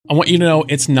I want you to know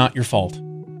it's not your fault.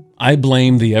 I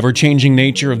blame the ever-changing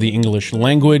nature of the English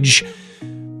language.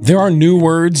 There are new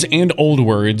words and old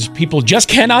words people just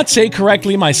cannot say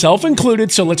correctly, myself included,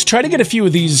 so let's try to get a few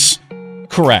of these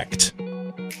correct.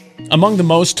 Among the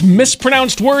most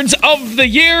mispronounced words of the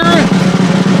year,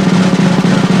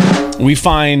 we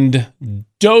find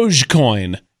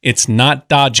Dogecoin. It's not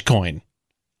Dogecoin.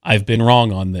 I've been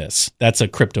wrong on this. That's a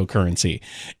cryptocurrency.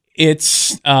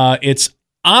 It's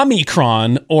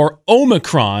Omicron or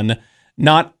Omicron,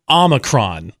 not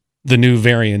Omicron, the new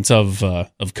variant of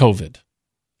COVID.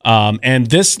 And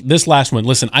this last one,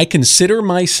 listen, I consider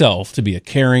myself to be a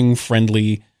caring,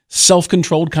 friendly,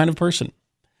 self-controlled kind of person.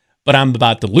 But I'm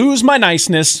about to lose my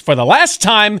niceness for the last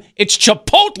time. It's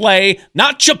Chipotle,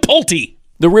 not Chipotle.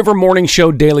 The River Morning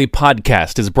Show Daily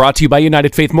Podcast is brought to you by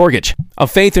United Faith Mortgage, a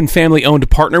faith and family-owned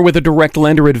partner with a direct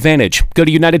lender advantage. Go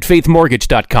to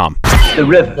UnitedFaithMortgage.com. The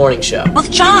River Morning Show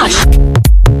with Josh.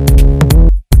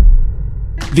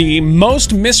 The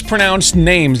most mispronounced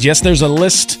names, yes, there's a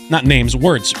list, not names,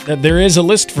 words. There is a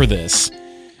list for this.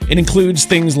 It includes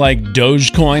things like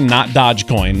Dogecoin, not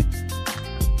Dogecoin,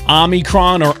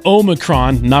 Omicron or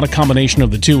Omicron, not a combination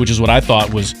of the two, which is what I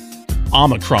thought was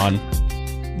Omicron,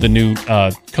 the new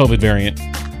COVID variant.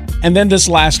 And then this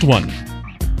last one.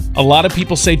 A lot of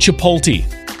people say Chipotle.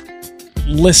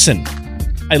 Listen,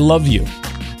 I love you.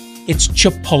 It's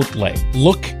Chipotle.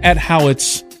 Look at how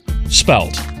it's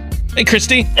spelled. Hey,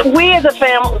 Christy. We as a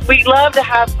family, we love to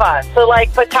have fun. So,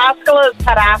 like, Pataskala is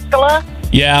Pataskala.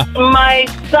 Yeah. My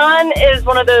son is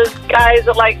one of those guys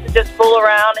that likes to just fool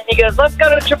around, and he goes, let's go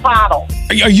to Chipotle.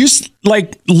 Are you,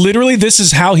 like, literally this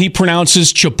is how he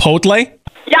pronounces Chipotle?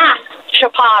 Yes,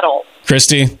 Chipotle.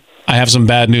 Christy, I have some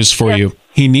bad news for you.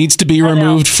 He needs to be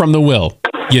removed from the will.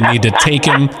 You need to take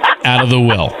him out of the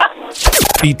will.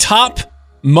 The top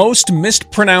most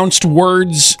mispronounced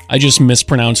words, I just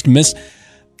mispronounced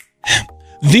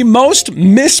the most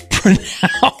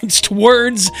mispronounced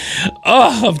words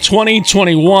of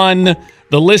 2021.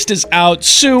 The list is out.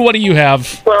 Sue, what do you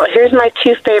have? Well, here's my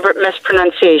two favorite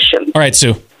mispronunciations. All right,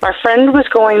 Sue. Our friend was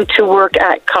going to work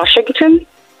at Coshington,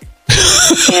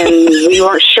 and we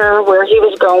weren't sure where he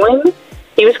was going.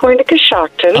 He was going to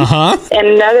Coshocton. Uh-huh.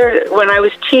 And when I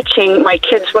was teaching, my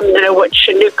kids wanted to know what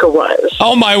Chinooka was.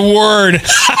 Oh, my word.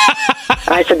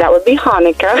 I said that would be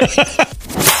Hanukkah.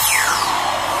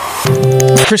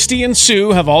 Christy and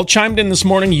Sue have all chimed in this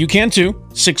morning. You can too.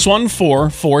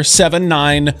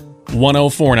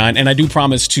 614-479-1049. And I do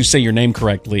promise to say your name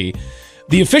correctly.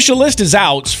 The official list is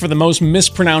out for the most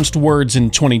mispronounced words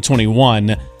in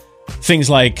 2021. Things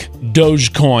like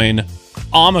Dogecoin,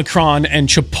 Omicron, and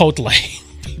Chipotle.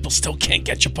 People still can't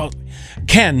get Chipotle.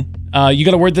 Ken, you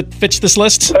got a word that fits this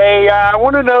list? Hey, I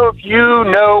want to know if you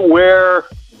know where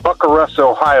Bucharest,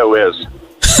 Ohio is.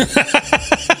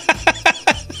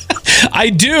 I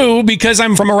do, because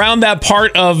I'm from around that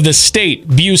part of the state.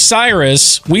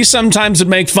 Bucyrus, we sometimes would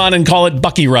make fun and call it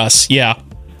Bucky Russ. Yeah.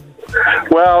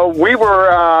 Well, we were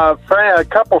a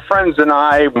couple friends and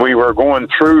we were going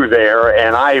through there,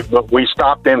 and we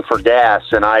stopped in for gas,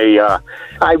 and I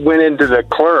went into the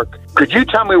clerk. Could you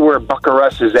tell me where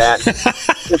Bucharest is at?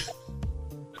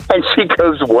 And she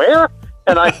goes, where?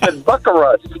 And I said,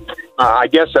 Bucharest. I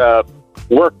guess a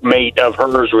workmate of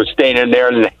hers was staying in there,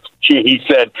 and he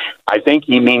said, I think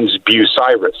he means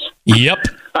Bucyrus. Yep.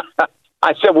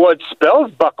 I said, well, it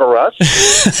spells Bucharest.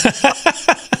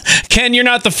 Ken, you're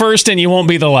not the first, and you won't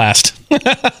be the last. I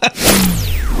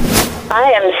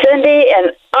am Cindy,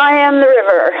 and I am the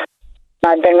river.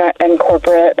 I'd been in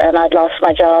corporate, and I'd lost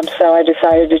my job, so I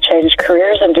decided to change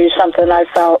careers and do something I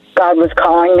felt God was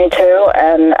calling me to.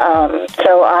 And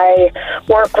so I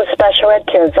work with special ed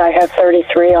kids. I have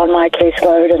 33 on my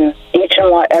caseload, and each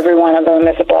and every one of them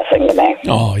is a blessing to me.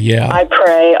 Oh, yeah. I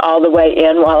pray all the way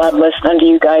in while I'm listening to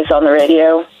you guys on the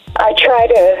radio. I try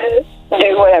to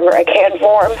do whatever I can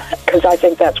for them, because I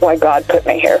think that's why God put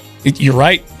me here. You're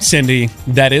right, Cindy.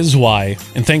 That is why.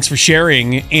 And thanks for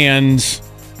sharing, and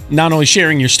not only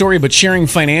sharing your story, but sharing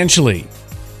financially.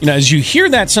 You know, as you hear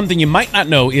that, something you might not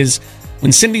know is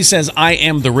when Cindy says, I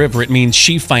am the river, it means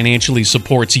she financially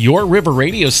supports your river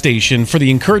radio station for the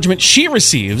encouragement she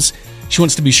receives. She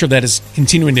wants to be sure that is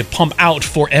continuing to pump out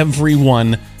for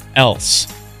everyone else.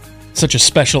 Such a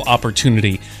special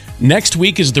opportunity. Next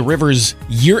week is the River's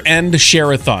year-end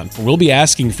share-a-thon. We'll be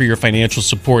asking for your financial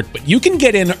support, but you can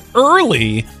get in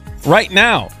early right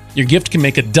now. Your gift can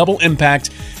make a double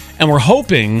impact, and we're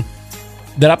hoping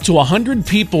that up to 100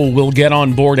 people will get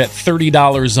on board at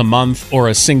 $30 a month or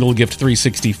a single gift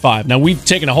 $365. Now, we've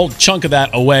taken a whole chunk of that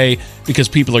away because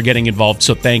people are getting involved,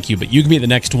 so thank you. But you can be the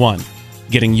next one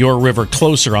getting your river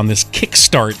closer on this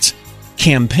Kickstart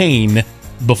campaign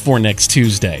before next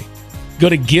Tuesday. Go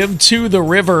to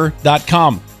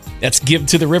givetotheriver.com. That's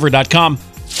givetotheriver.com.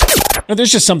 Now,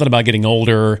 there's just something about getting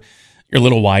older. You're a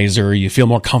little wiser. You feel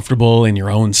more comfortable in your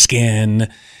own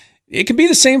skin. It can be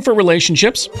the same for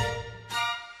relationships.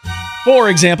 For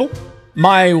example,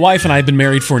 my wife and I have been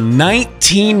married for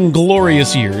 19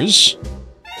 glorious years.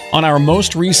 On our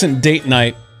most recent date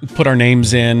night, we put our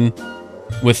names in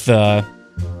with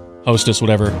hostess,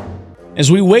 whatever. As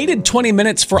we waited 20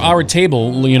 minutes for our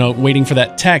table, waiting for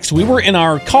that text, we were in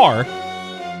our car.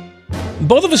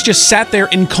 Both of us just sat there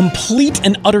in complete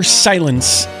and utter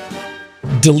silence,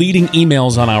 deleting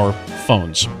emails on our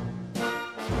phones.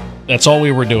 That's all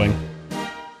we were doing,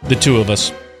 the two of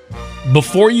us.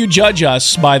 Before you judge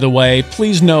us, by the way,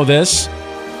 please know this.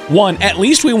 1, at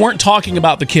least we weren't talking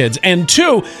about the kids. And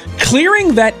 2,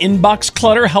 clearing that inbox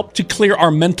clutter helped to clear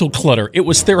our mental clutter. It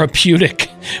was therapeutic.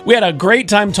 We had a great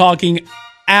time talking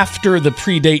after the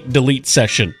pre-date delete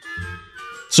session.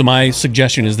 So my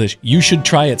suggestion is this. You should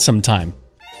try it sometime.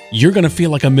 You're going to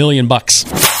feel like $1 million.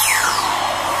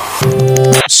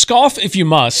 Scoff if you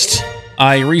must.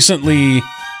 I recently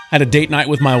had a date night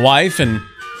with my wife, and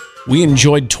we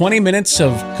enjoyed 20 minutes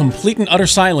of complete and utter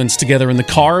silence together in the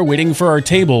car waiting for our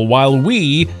table while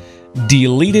we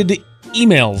deleted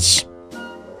emails.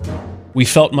 We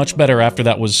felt much better after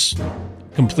that was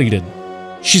completed.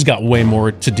 She's got way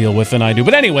more to deal with than I do.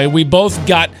 But anyway, we both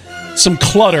got some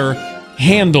clutter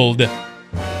handled.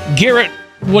 Garrett,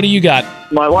 what do you got?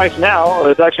 My wife now,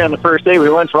 it's actually on the first day, we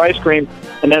went for ice cream,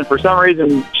 and then for some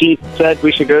reason she said we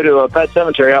should go to a pet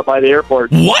cemetery out by the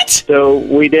airport. What? So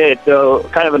we did. So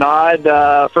kind of an odd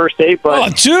first date, but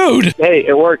oh, dude! Hey,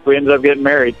 it worked. We ended up getting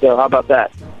married, so how about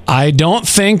that? I don't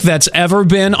think that's ever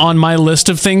been on my list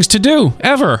of things to do,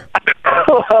 ever.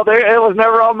 Well, it was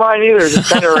never on mine either. It's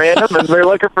kind of random, and we were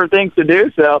looking for things to do,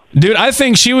 so. Dude, I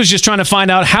think she was just trying to find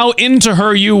out how into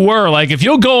her you were. Like, if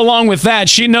you'll go along with that,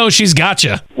 she knows she's got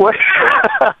you.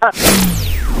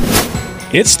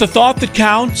 It's the thought that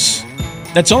counts.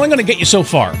 That's only going to get you so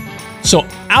far. So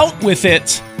out with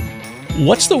it.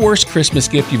 What's the worst Christmas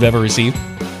gift you've ever received?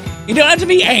 You don't have to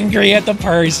be angry at the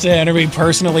person or be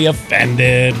personally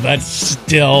offended, but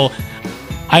still,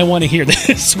 I want to hear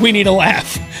this. We need a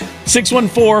laugh.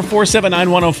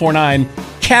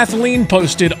 614-479-1049. Kathleen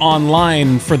posted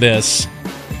online for this,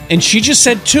 and she just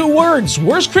said 2 words.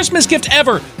 Worst Christmas gift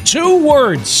ever. 2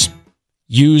 words.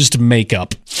 Used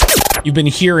makeup. You've been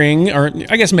hearing, or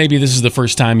I guess maybe this is the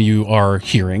first time you are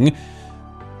hearing,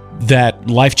 that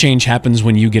life change happens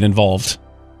when you get involved.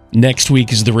 Next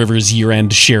week is the River's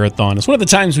year-end share-a-thon. It's one of the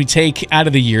times we take out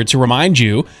of the year to remind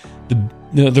you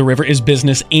the River is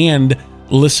business and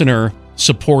listener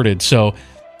supported. So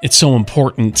it's so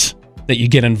important that you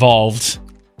get involved.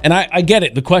 And I get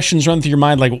it. The questions run through your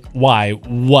mind like, why?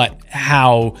 What?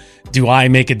 How do I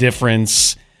make a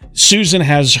difference? Susan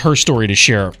has her story to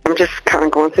share. I'm just kind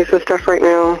of going through some stuff right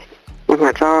now with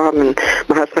my job, and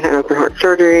my husband had open heart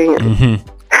surgery, and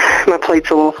my plate's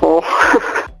a little full.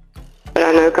 But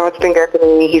I know God's been good to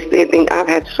me. I've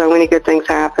had so many good things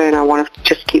happen. I want to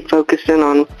just keep focusing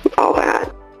on all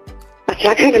that.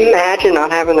 I couldn't imagine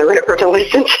not having the River to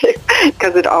listen to,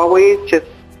 because it always just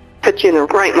puts you in the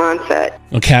right mindset.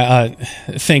 Okay,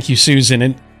 thank you, Susan.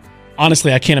 And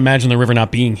honestly, I can't imagine the River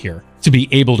not being here to be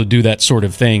able to do that sort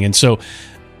of thing. And so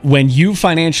when you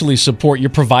financially support,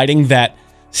 you're providing that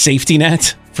safety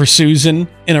net for Susan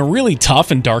in a really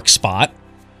tough and dark spot.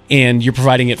 And you're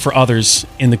providing it for others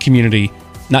in the community,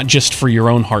 not just for your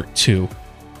own heart, too.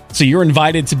 So you're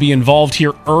invited to be involved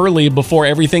here early before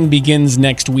everything begins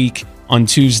next week on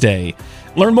Tuesday.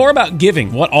 Learn more about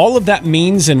giving, what all of that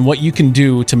means, and what you can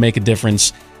do to make a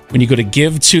difference when you go to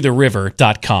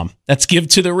givetotheriver.com. That's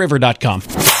givetotheriver.com.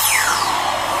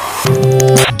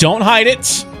 Don't hide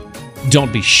it.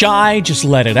 Don't be shy. Just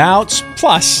let it out.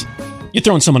 Plus, you're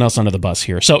throwing someone else under the bus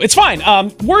here, so it's fine.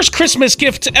 Worst Christmas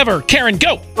gift ever. Karen,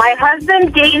 go. My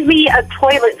husband gave me a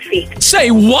toilet seat. Say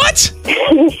what?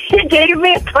 He gave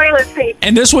me a toilet seat.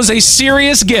 And this was a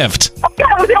serious gift. Oh, yeah,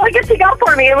 it was the only gift he got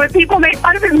for me. And when people made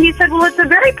fun of him, he said, well, it's a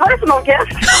very personal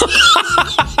gift.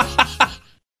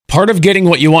 Part of getting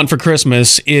what you want for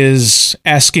Christmas is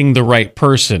asking the right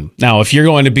person. Now, if you're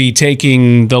going to be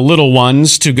taking the little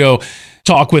ones to go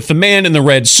talk with the man in the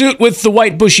red suit with the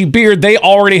white bushy beard, they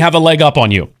already have a leg up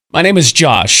on you. My name is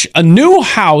Josh. A new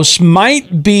house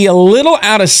might be a little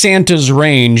out of Santa's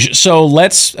range, so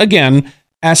let's, again,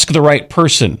 ask the right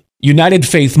person. United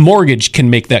Faith Mortgage can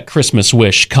make that Christmas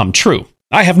wish come true.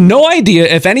 I have no idea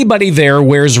if anybody there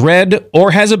wears red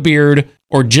or has a beard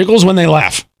or jiggles when they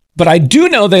laugh. But I do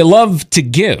know they love to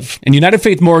give, and United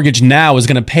Faith Mortgage now is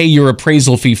going to pay your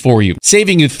appraisal fee for you,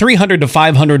 saving you $300 to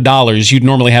 $500 you'd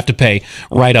normally have to pay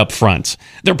right up front.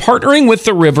 They're partnering with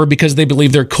the River because they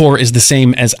believe their core is the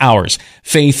same as ours,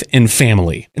 faith and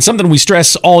family. It's something we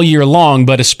stress all year long,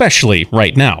 but especially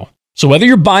right now. So whether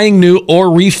you're buying new or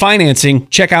refinancing,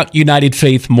 check out United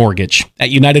Faith Mortgage at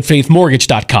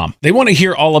UnitedFaithMortgage.com. They want to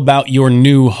hear all about your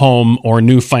new home or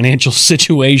new financial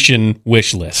situation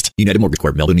wish list. United Mortgage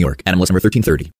Corp, Melville, New York. NMLS number 1330.